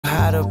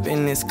ride up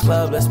in this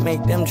club, let's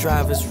make them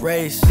drivers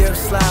race. Dip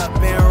slide,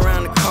 been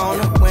around the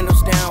corner,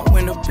 windows down,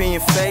 window in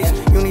your face.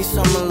 You need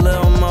something a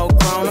little more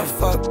grown up.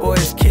 Fuck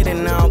boys,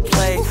 kidding, I don't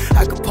play.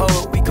 I could pull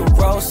it, we could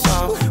roll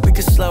some, we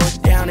could slow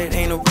it down, it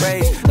ain't a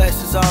race.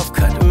 Lashes off,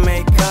 cut the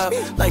makeup,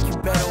 like you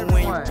better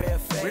when you bare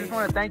face. We just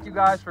want to thank you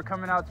guys for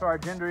coming out to our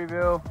gender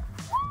reveal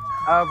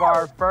of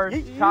our first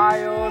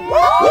child.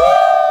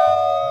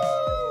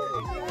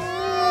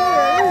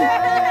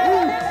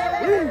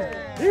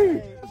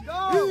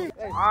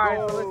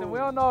 Alright, so listen, we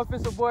don't know if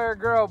it's a boy or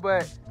girl,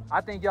 but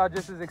I think y'all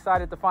just as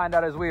excited to find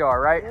out as we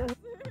are, right?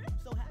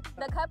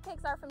 The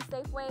cupcakes are from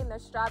Safeway and they're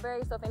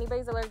strawberry, so if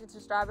anybody's allergic to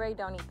strawberry,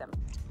 don't eat them.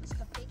 This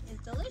cupcake is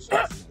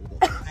delicious.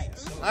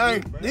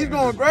 Hey, he's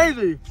going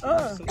crazy.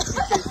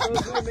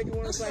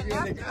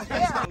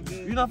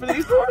 You not finna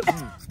eat yours?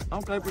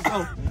 Okay, for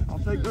sure. I'll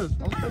take this.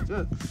 I'll take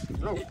this.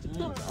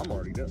 No, I'm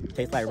already done.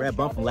 Tastes like Red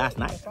Bum from last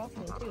night.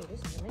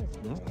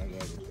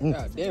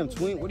 God damn,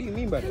 twin. What do you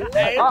mean by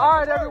that? All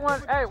right,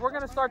 everyone. Hey, we're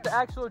going to start the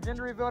actual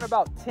gender reveal in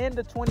about 10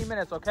 to 20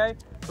 minutes, okay?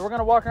 So we're going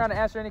to walk around and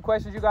answer any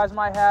questions you guys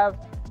might have.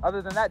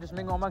 Other than that, just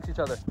mingle amongst each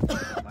other.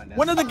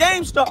 When did the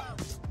game start?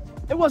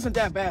 It wasn't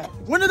that bad.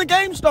 When did the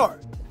game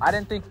start? I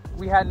didn't think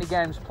we had any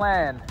games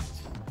planned.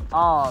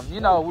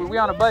 You know, we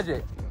on a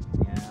budget.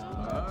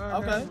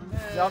 Okay.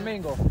 Y'all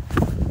mingle.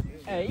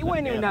 Hey, you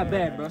ain't even that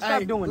bad, bro.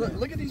 Stop doing that.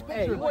 Look at these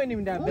pictures. Hey, you ain't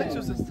even that bad.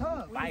 Pictures is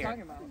tough. What are you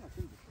talking about?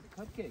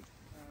 Cupcake.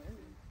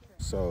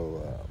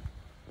 So,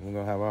 we're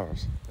gonna have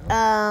ours.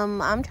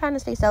 I'm trying to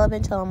stay celibate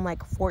until I'm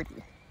like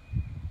 40.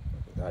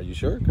 Are you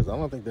sure? Because I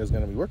don't think there's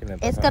gonna be working at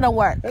that It's time. gonna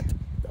work.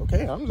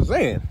 Okay, I'm just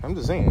saying.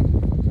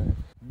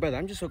 Brother,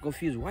 I'm just so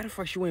confused. Why the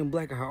fuck she wearing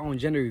black at her own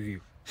gender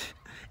review?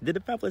 Did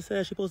the pamphlet say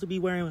she's supposed to be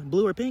wearing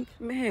blue or pink?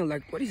 Man,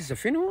 like, what is this, a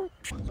funeral?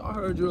 So I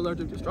heard you're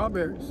allergic to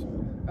strawberries.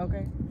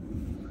 Okay.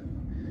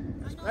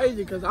 It's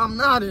crazy because I'm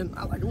not, and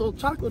I like a little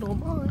chocolate on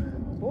mine.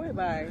 Boy,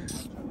 bye.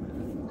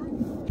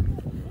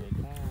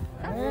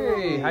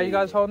 Hey, how you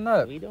guys holding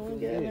up? We doing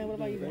good, man. What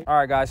about you, man? All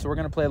right, guys, so we're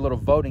going to play a little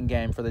voting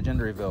game for the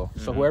gender reveal.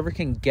 So whoever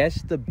can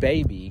guess the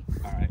baby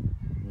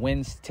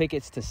wins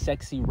tickets to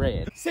Sexy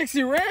Red.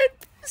 Sexy Red?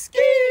 Ski!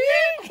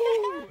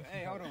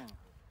 Hey, hold on.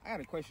 I got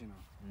a question, though.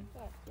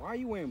 Why are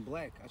you wearing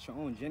black at your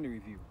own gender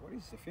review? What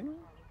is this, a funeral?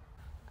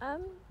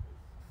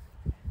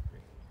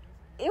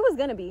 It was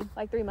gonna be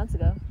like 3 months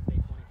ago.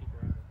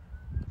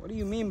 What do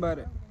you mean by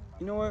that?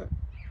 You know what?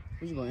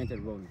 We're just going to enter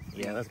the voting.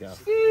 Yeah, let's go.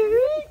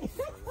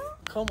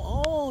 Come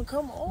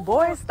on.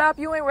 Boy, stop.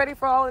 You ain't ready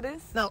for all of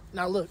this. Now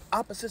look,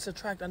 opposites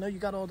attract. I know you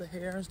got all the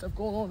hair and stuff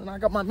going on, and I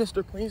got my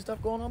Mr. Clean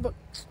stuff going on, but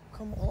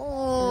come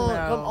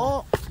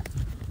on.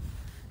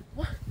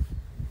 What?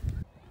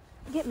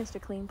 Get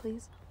Mr. Clean,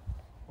 please.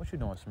 What you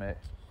doing, Smith?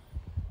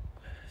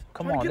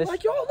 Come I'm on, trying to get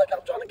like y'all. Look,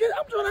 I'm trying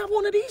to have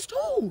one of these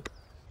too.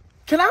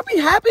 Can I be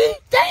happy?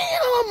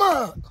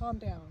 Damn! Calm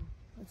down.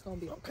 It's gonna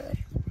be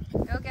Okay.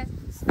 Go guess.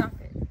 Stop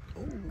it.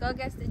 Go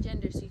guess the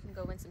gender so you can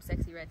go win some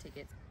Sexy Red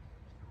tickets.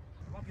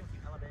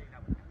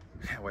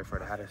 Can't wait for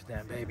the hottest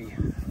damn baby.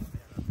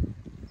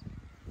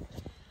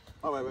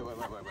 Oh, wait.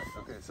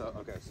 Okay, so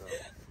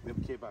we have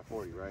a kid by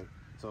 40, right?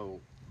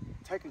 So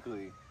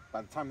technically,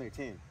 by the time they're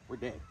 10, we're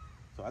dead.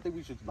 So I think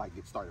we should like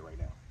get started right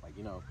now. Like,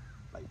 you know,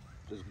 like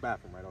just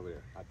bathroom right over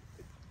there.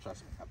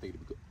 Trust me, I think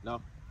it'd be good.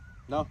 No.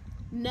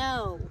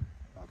 No.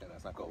 Okay,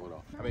 that's not cool at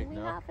all. We're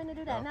not finna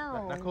do that.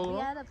 No. Not cool We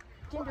at all? had a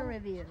gender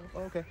review.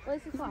 Oh, okay. Well,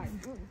 this is hard.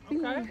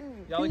 Okay.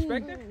 Y'all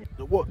expect it?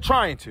 Well,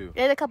 trying to.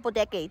 In a couple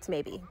decades,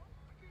 maybe.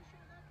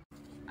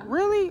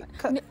 Really?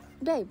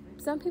 Babe,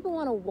 some people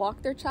want to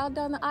walk their child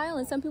down the aisle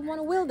and some people want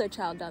to wheel their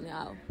child down the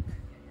aisle.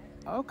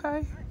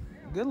 Okay.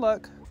 Good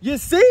luck. You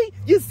see?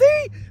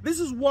 This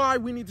is why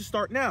we need to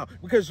start now.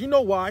 Because you know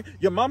why?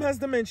 Your mom has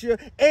dementia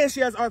and she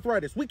has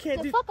arthritis. We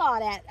can't do... Fuck all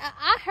that.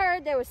 I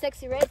heard there were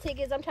Sexy Red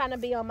tickets. I'm trying to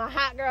be on my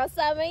hot girl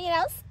summer, you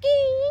know,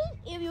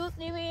 ski. If you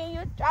see me and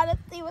you're trying to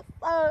see what's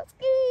up,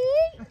 ski.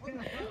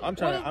 I'm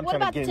trying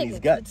to get in these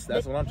guts.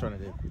 That's what I'm trying to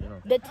do. You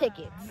know. The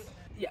tickets.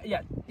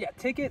 Yeah.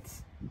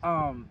 Tickets.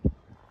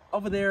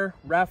 Over there,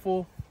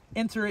 raffle.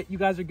 Enter it. You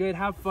guys are good.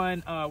 Have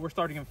fun. We're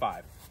starting in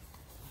 5.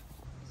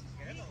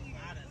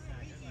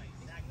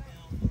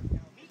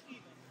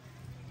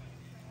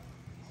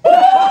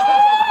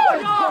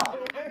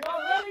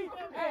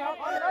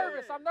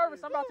 I'm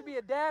nervous. I'm about to be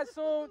a dad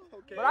soon.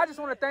 Okay. But I just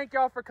want to thank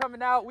y'all for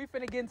coming out. We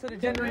finna get into the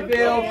gender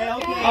reveal. We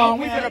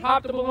finna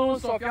pop the balloon.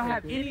 So if y'all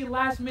have any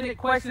last minute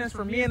questions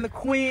for me and the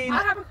queen.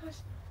 I have a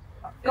question.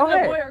 Go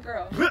ahead. Is it a boy or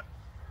girl?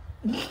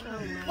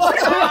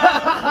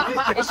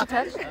 Is she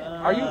touched?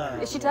 Are you?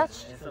 Is she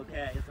touched? It's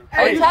okay.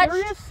 Are you touched?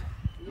 serious?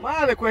 My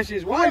other question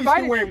is, why are you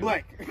still wearing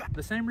black?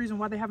 The same reason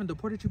why they haven't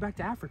deported you back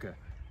to Africa.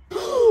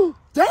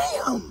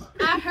 Damn!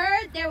 I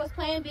heard there was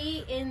Plan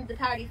B in the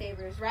party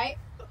favors, right?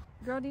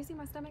 Girl, do you see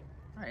my stomach?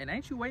 All right, and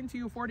ain't you waiting till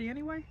you're 40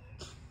 anyway?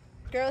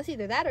 Girl, it's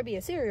either that or be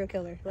a serial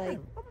killer. Like,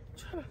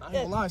 I ain't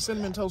gonna lie,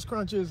 Cinnamon Toast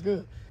Crunch is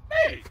good.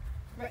 Hey!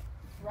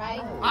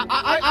 right?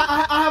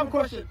 I have a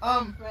question.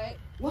 Right?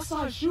 what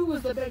size shoe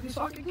is the baby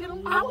so I can get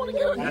him? I want to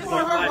get him. That's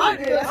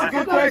That's a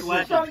good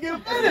question. Trying to get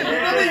him fitted.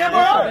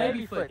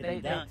 Baby foot.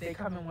 They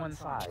come in one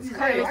size.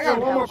 Hey, I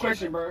got one more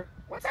question, bro.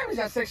 What time is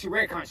that Sexy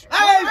Red concert?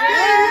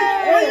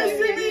 Hey, you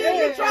see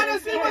me? You trying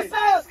to see my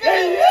size?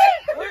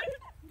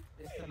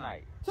 It's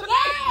tonight. Hey,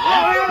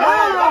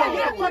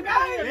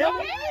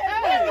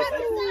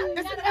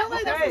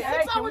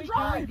 can we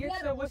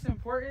get to what's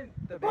important?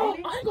 The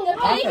baby? The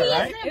baby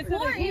is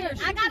important.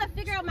 Right? I gotta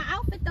figure out my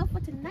outfit though for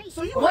tonight.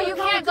 So you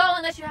can't go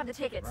unless you have the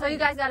ticket, so you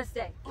guys gotta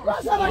stay. You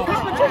guys have a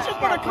competition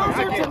for the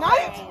concert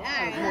tonight?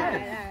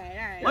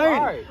 All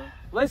right.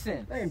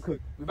 Listen,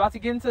 we about to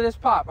get into this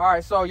pop. All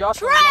right, so y'all.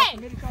 Trey!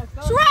 Okay.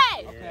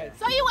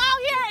 So you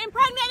out here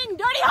impregnating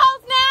dirty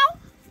hoes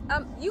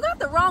now? You got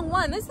the wrong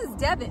one. This is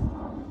Devin.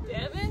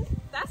 Devin?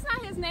 That's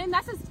not his name.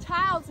 That's his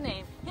child's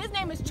name. His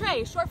name is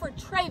Trey, short for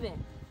Traven.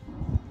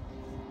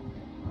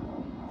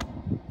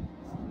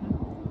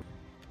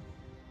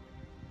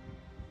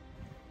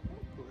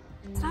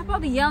 Stop all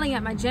the yelling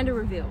at my gender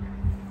reveal.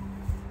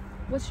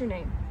 What's your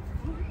name?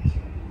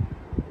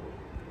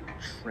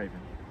 Raven.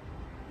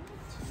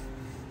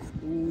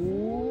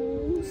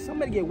 Ooh,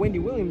 somebody get Wendy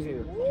Williams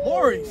here.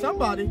 Lori,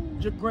 somebody.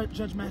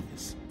 Judge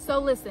Mathis. So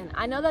listen,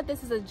 I know that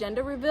this is a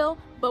gender reveal,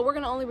 but we're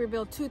gonna only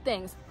reveal two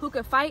things: who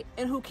can fight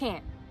and who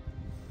can't.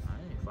 I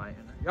ain't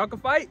fighting. Y'all can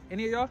fight?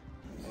 Any of y'all?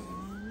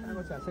 I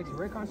go to that Sexy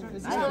Red concert.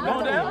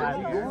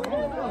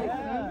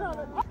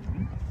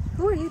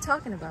 Who are you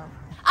talking about?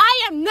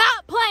 I am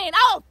not playing.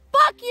 I will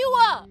fuck you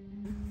up.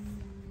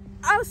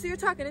 Oh, so you're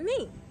talking to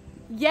me?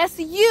 Yes,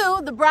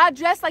 you, the bride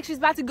dressed like she's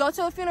about to go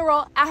to a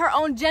funeral at her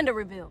own gender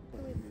reveal.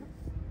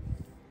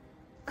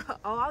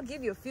 Oh, I'll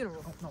give you a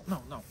funeral.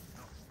 No.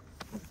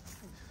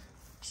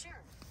 Sure.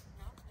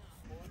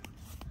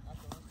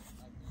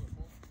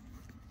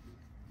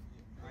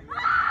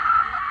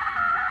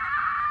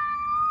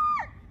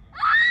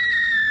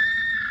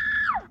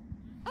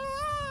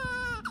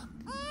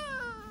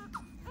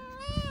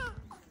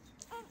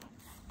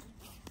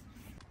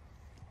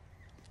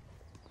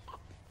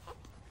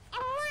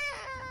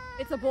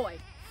 It's a boy.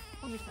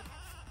 Hold yourself.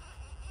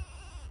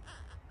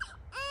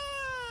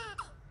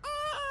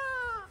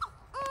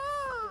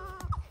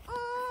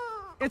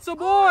 It's a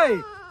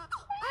boy.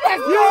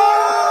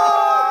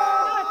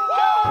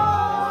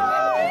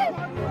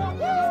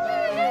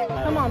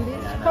 Come on,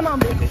 bitch. Come on,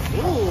 bitch.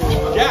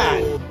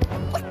 God.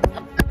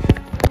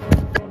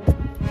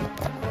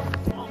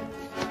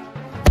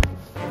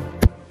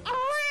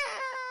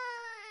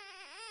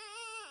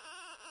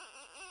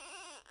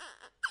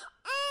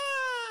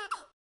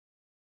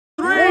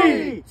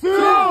 Three,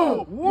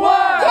 two, one.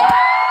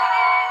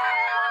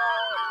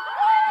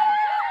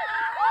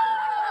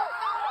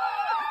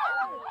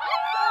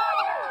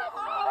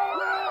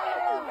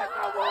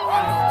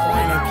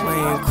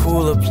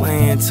 Cooler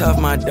playing tough,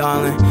 my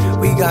darling.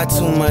 We got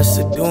too much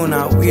to do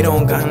now, we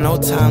don't got no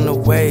time to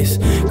waste.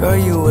 Girl,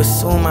 you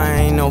assume I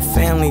ain't no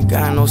family,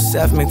 got no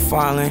Seth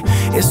MacFarlane.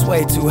 It's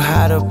way too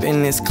hot up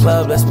in this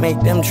club, let's make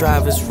them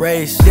drivers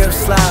race. Dip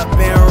slide,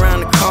 been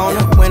around the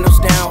corner, windows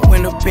down,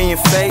 wind up in your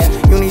face.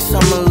 You need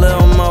something a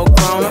little more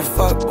grown up.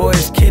 Fuck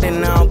boys,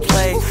 kidding, I don't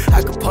play.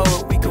 I could pull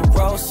it, we could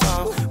roll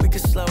some, we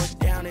could slow it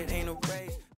down, it ain't a race.